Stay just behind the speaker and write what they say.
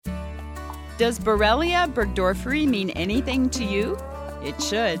Does Borrelia burgdorferi mean anything to you? It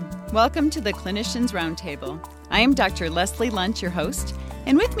should. Welcome to the Clinicians Roundtable. I am Dr. Leslie Lunt, your host,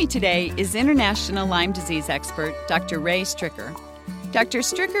 and with me today is international Lyme disease expert Dr. Ray Stricker. Dr.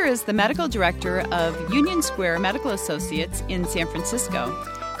 Stricker is the medical director of Union Square Medical Associates in San Francisco.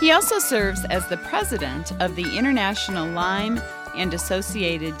 He also serves as the president of the International Lyme and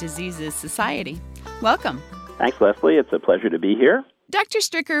Associated Diseases Society. Welcome. Thanks, Leslie. It's a pleasure to be here. Dr.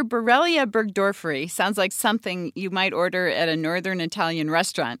 Stricker, Borrelia burgdorferi sounds like something you might order at a northern Italian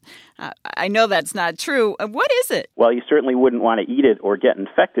restaurant. I know that's not true. What is it? Well, you certainly wouldn't want to eat it or get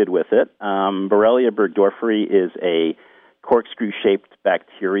infected with it. Borrelia burgdorferi is a corkscrew-shaped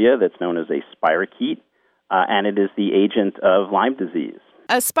bacteria that's known as a spirochete, and it is the agent of Lyme disease.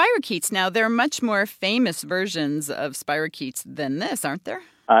 Spirochetes, now, there are much more famous versions of spirochetes than this, aren't there?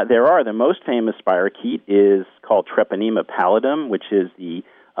 There are. The most famous spirochete is called Treponema pallidum, which is the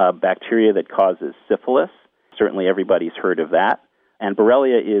bacteria that causes syphilis. Certainly everybody's heard of that. And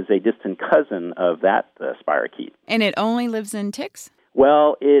Borrelia is a distant cousin of that spirochete. And it only lives in ticks?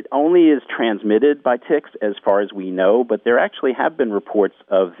 Well, it only is transmitted by ticks as far as we know, but there actually have been reports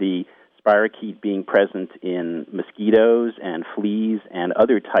of the spirochete being present in mosquitoes and fleas and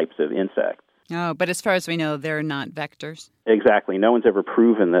other types of insects. Oh, but as far as we know, they're not vectors? Exactly. No one's ever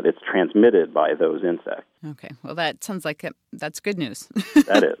proven that it's transmitted by those insects. Okay. Well, that sounds like that's good news.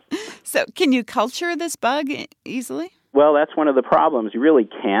 That is. So can you culture this bug easily? Well, that's one of the problems. You really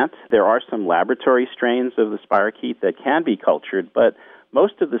can't. There are some laboratory strains of the spirochete that can be cultured, but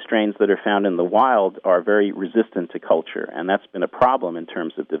most of the strains that are found in the wild are very resistant to culture, and that's been a problem in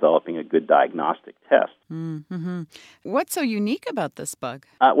terms of developing a good diagnostic test. Mm-hmm. What's so unique about this bug?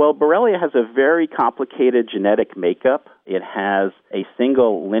 Well, Borrelia has a very complicated genetic makeup. It has a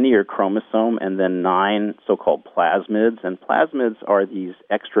single linear chromosome and then 9 so-called plasmids, and plasmids are these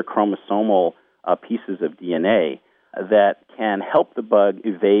extra chromosomal pieces of DNA that can help the bug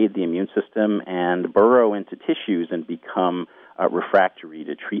evade the immune system and burrow into tissues and become refractory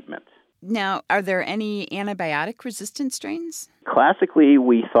to treatment. Now, are there any antibiotic-resistant strains? Classically,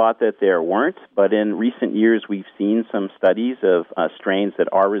 we thought that there weren't, but in recent years we've seen some studies of strains that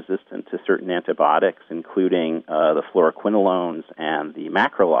are resistant to certain antibiotics, including the fluoroquinolones and the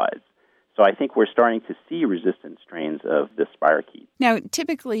macrolides. So I think we're starting to see resistant strains of this spirochete. Now,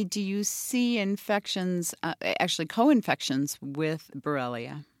 typically, do you see infections, actually co-infections with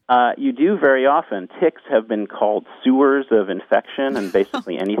Borrelia? You do very often. Ticks have been called sewers of infection, and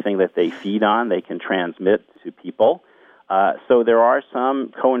basically anything that they feed on, they can transmit to people. So there are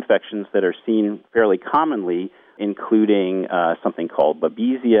some co-infections that are seen fairly commonly, including something called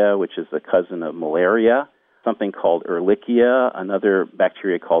Babesia, which is a cousin of malaria, something called Ehrlichia, another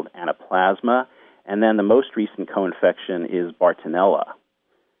bacteria called Anaplasma, and then the most recent co-infection is Bartonella.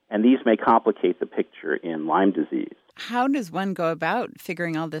 And these may complicate the picture in Lyme disease. How does one go about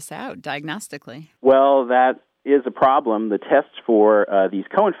figuring all this out diagnostically? Well, that is a problem. The tests for these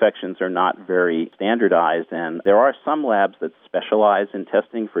co-infections are not very standardized, and there are some labs that specialize in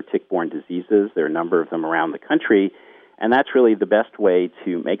testing for tick-borne diseases. There are a number of them around the country, and that's really the best way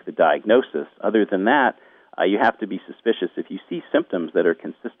to make the diagnosis. Other than that, you have to be suspicious if you see symptoms that are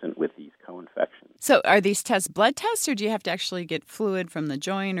consistent with these co-infections. So are these tests blood tests, or do you have to actually get fluid from the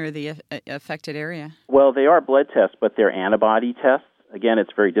joint or the affected area? Well, they are blood tests, but they're antibody tests. Again, it's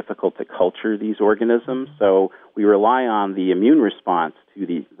very difficult to culture these organisms, so we rely on the immune response to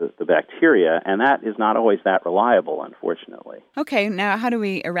the bacteria, and that is not always that reliable, unfortunately. Okay, now how do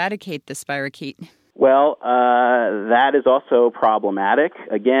we eradicate the spirochete? Well, that is also problematic.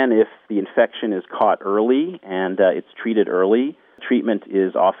 Again, if the infection is caught early and it's treated early, treatment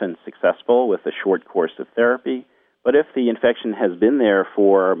is often successful with a short course of therapy. But if the infection has been there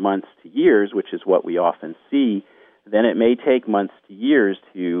for months to years, which is what we often see, then it may take months to years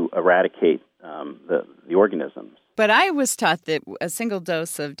to eradicate the organisms. But I was taught that a single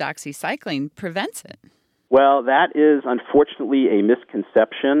dose of doxycycline prevents it. Well, that is unfortunately a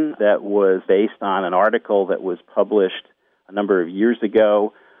misconception that was based on an article that was published a number of years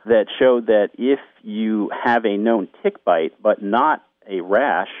ago that showed that if you have a known tick bite but not a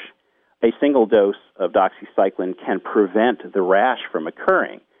rash, a single dose of doxycycline can prevent the rash from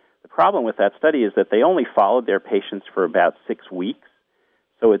occurring. The problem with that study is that they only followed their patients for about 6 weeks,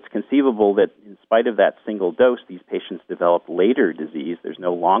 so it's conceivable that in spite of that single dose, these patients developed later disease. There's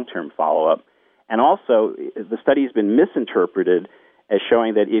no long-term follow-up. And also, the study has been misinterpreted as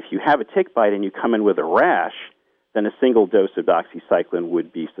showing that if you have a tick bite and you come in with a rash, then a single dose of doxycycline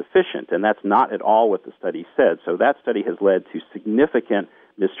would be sufficient. And that's not at all what the study said. So that study has led to significant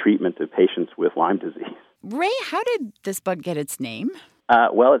mistreatment of patients with Lyme disease. Ray, how did this bug get its name?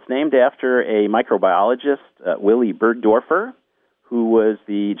 Well, it's named after a microbiologist, Willy Burgdorfer, who was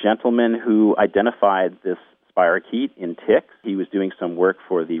the gentleman who identified this spirochete in ticks. He was doing some work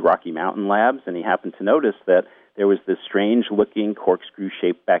for the Rocky Mountain Labs, and he happened to notice that there was this strange-looking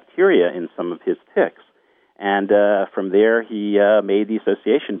corkscrew-shaped bacteria in some of his ticks. And from there, he made the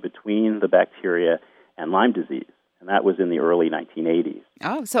association between the bacteria and Lyme disease, and that was in the early 1980s.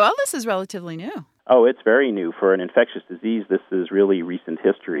 Oh, so all this is relatively new. Oh, it's very new. For an infectious disease, this is really recent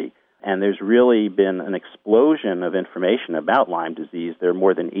history. And there's really been an explosion of information about Lyme disease. There are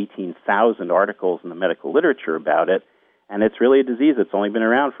more than 18,000 articles in the medical literature about it. And it's really a disease that's only been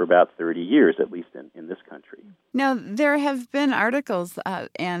around for about 30 years, at least in this country. Now, there have been articles,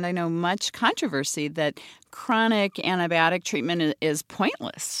 and I know much controversy, that chronic antibiotic treatment is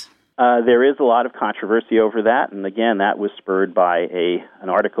pointless. There is a lot of controversy over that. And again, that was spurred by an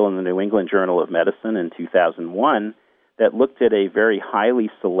article in the New England Journal of Medicine in 2001 that looked at a very highly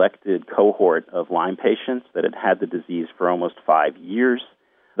selected cohort of Lyme patients that had had the disease for almost 5 years.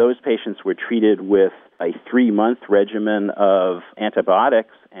 Those patients were treated with a 3-month regimen of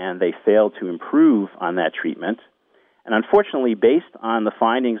antibiotics, and they failed to improve on that treatment. And unfortunately, based on the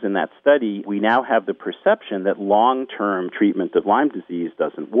findings in that study, we now have the perception that long-term treatment of Lyme disease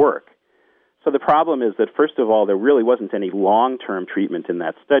doesn't work. So the problem is that, first of all, there really wasn't any long-term treatment in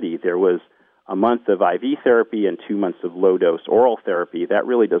that study. There was a month of IV therapy and 2 months of low-dose oral therapy. That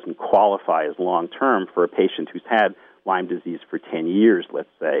really doesn't qualify as long-term for a patient who's had Lyme disease for 10 years, let's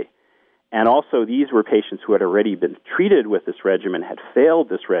say. And also, these were patients who had already been treated with this regimen, had failed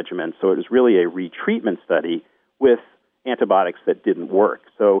this regimen, so it was really a retreatment study with antibiotics that didn't work.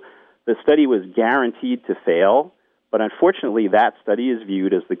 So the study was guaranteed to fail, but unfortunately, that study is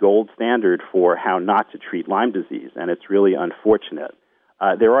viewed as the gold standard for how not to treat Lyme disease, and it's really unfortunate.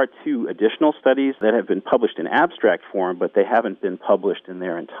 There are 2 additional studies that have been published in abstract form, but they haven't been published in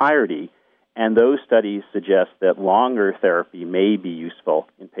their entirety. And those studies suggest that longer therapy may be useful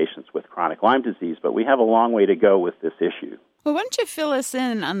in patients with chronic Lyme disease, but we have a long way to go with this issue. Well, why don't you fill us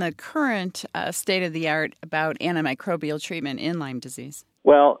in on the current state of the art about antimicrobial treatment in Lyme disease?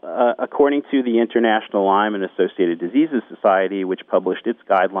 Well, according to the International Lyme and Associated Diseases Society, which published its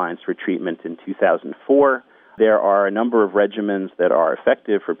guidelines for treatment in 2004, there are a number of regimens that are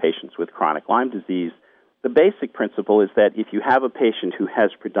effective for patients with chronic Lyme disease. The basic principle is that if you have a patient who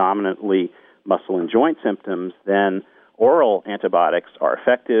has predominantly muscle and joint symptoms, then oral antibiotics are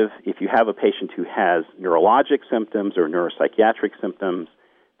effective. If you have a patient who has neurologic symptoms or neuropsychiatric symptoms,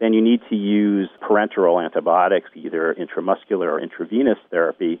 then you need to use parenteral antibiotics, either intramuscular or intravenous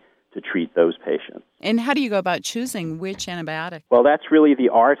therapy, to treat those patients. And how do you go about choosing which antibiotic? Well, that's really the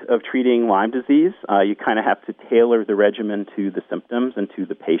art of treating Lyme disease. You kind of have to tailor the regimen to the symptoms and to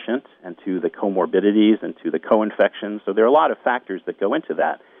the patient and to the comorbidities and to the co-infections. So there are a lot of factors that go into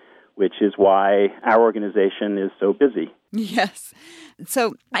that, which is why our organization is so busy. Yes.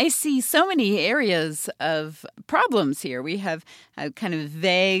 So I see so many areas of problems here. We have kind of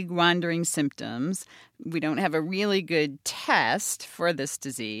vague, wandering symptoms. We don't have a really good test for this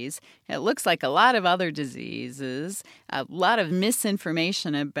disease. It looks like a lot of other diseases, a lot of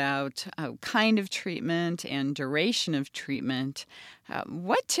misinformation about kind of treatment and duration of treatment.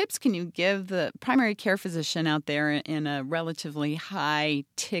 What tips can you give the primary care physician out there in a relatively high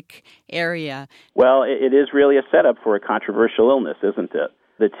tick area? Well, it is really a setup for a controversial illness, isn't it?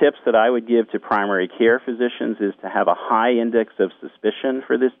 The tips that I would give to primary care physicians is to have a high index of suspicion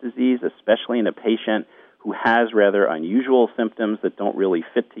for this disease, especially in a patient who has rather unusual symptoms that don't really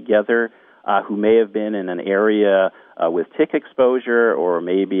fit together, who may have been in an area with tick exposure or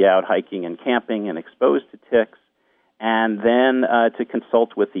may be out hiking and camping and exposed to ticks. And then to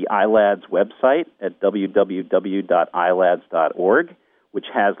consult with the ILADS website at www.ilads.org, which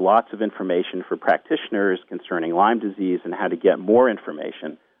has lots of information for practitioners concerning Lyme disease and how to get more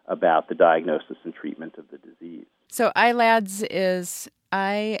information about the diagnosis and treatment of the disease. So ILADS is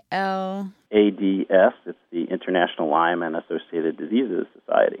IL... ADS, it's the International Lyme and Associated Diseases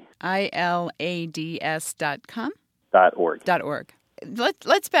Society. ILADS.com? .org. .org.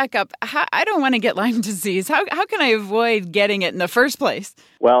 Let's back up. I don't want to get Lyme disease. How can I avoid getting it in the first place?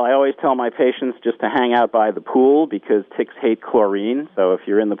 Well, I always tell my patients just to hang out by the pool because ticks hate chlorine. So if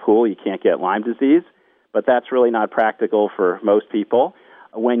you're in the pool, you can't get Lyme disease. But that's really not practical for most people.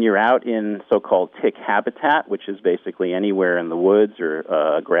 When you're out in so-called tick habitat, which is basically anywhere in the woods or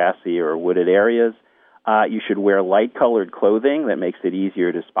grassy or wooded areas, you should wear light-colored clothing that makes it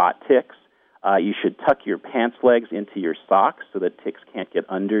easier to spot ticks. You should tuck your pants legs into your socks so that ticks can't get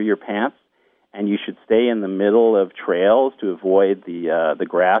under your pants. And you should stay in the middle of trails to avoid the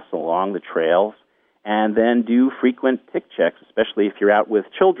grass along the trails. and then do frequent tick checks, especially if you're out with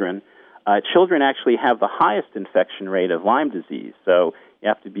children. Children actually have the highest infection rate of Lyme disease, so you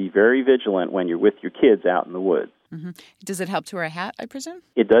have to be very vigilant when you're with your kids out in the woods. Mm-hmm. Does it help to wear a hat, I presume?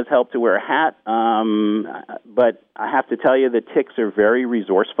 It does help to wear a hat, but I have to tell you that ticks are very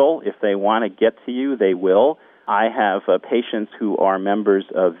resourceful. If they want to get to you, they will. I have patients who are members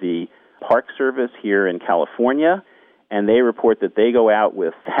of the Park Service here in California, and they report that they go out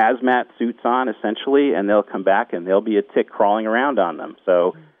with hazmat suits on, essentially, and they'll come back and there'll be a tick crawling around on them.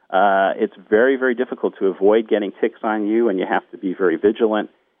 So it's very, very difficult to avoid getting ticks on you, and you have to be very vigilant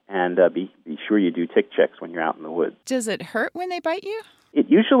and be sure you do tick checks when you're out in the woods. Does it hurt when they bite you? It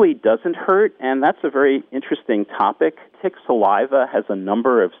usually doesn't hurt, and that's a very interesting topic. Tick saliva has a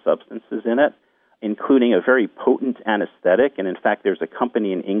number of substances in it, including a very potent anesthetic. And in fact, there's a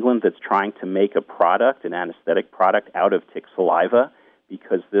company in England that's trying to make a product, an anesthetic product, out of tick saliva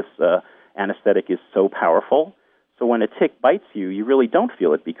because this anesthetic is so powerful. So when a tick bites you, you really don't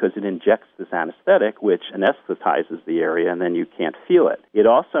feel it because it injects this anesthetic, which anesthetizes the area, and then you can't feel it. It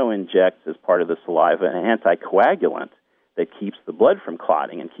also injects, as part of the saliva, an anticoagulant that keeps the blood from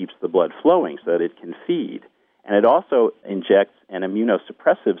clotting and keeps the blood flowing so that it can feed. And it also injects an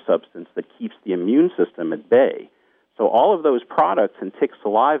immunosuppressive substance that keeps the immune system at bay. So all of those products in tick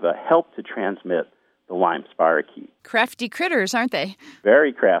saliva help to transmit the Lyme spirochete. Crafty critters, aren't they?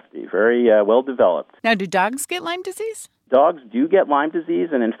 Very crafty, very well developed. Now, do dogs get Lyme disease? Dogs do get Lyme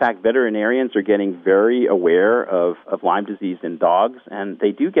disease, and in fact, veterinarians are getting very aware of Lyme disease in dogs, and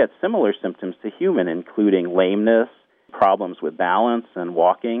they do get similar symptoms to human, including lameness, problems with balance and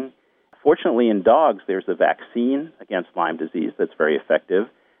walking. Fortunately, in dogs, there's a vaccine against Lyme disease that's very effective,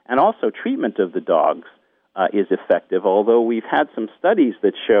 and also treatment of the dogs is effective, although we've had some studies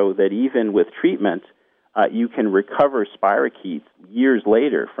that show that even with treatment, you can recover spirochetes years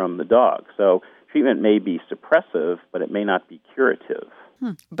later from the dog. So treatment may be suppressive, but it may not be curative.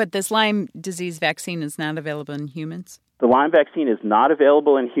 But this Lyme disease vaccine is not available in humans? The Lyme vaccine is not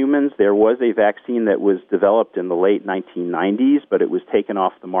available in humans. There was a vaccine that was developed in the late 1990s, but it was taken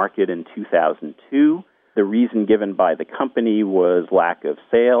off the market in 2002. The reason given by the company was lack of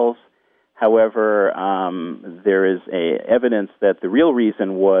sales. However, there is evidence that the real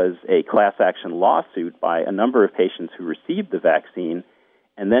reason was a class action lawsuit by a number of patients who received the vaccine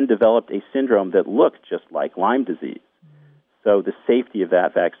and then developed a syndrome that looked just like Lyme disease. So the safety of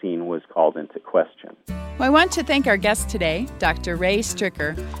that vaccine was called into question. Well, I want to thank our guest today, Dr. Ray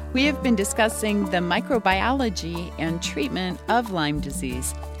Stricker. We have been discussing the microbiology and treatment of Lyme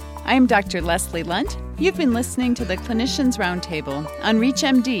disease. I am Dr. Leslie Lunt. You've been listening to the Clinicians Roundtable on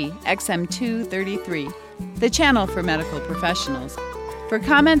ReachMD XM233, the channel for medical professionals. For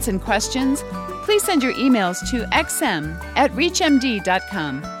comments and questions, please send your emails to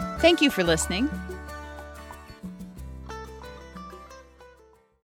xm@reachmd.com. Thank you for listening.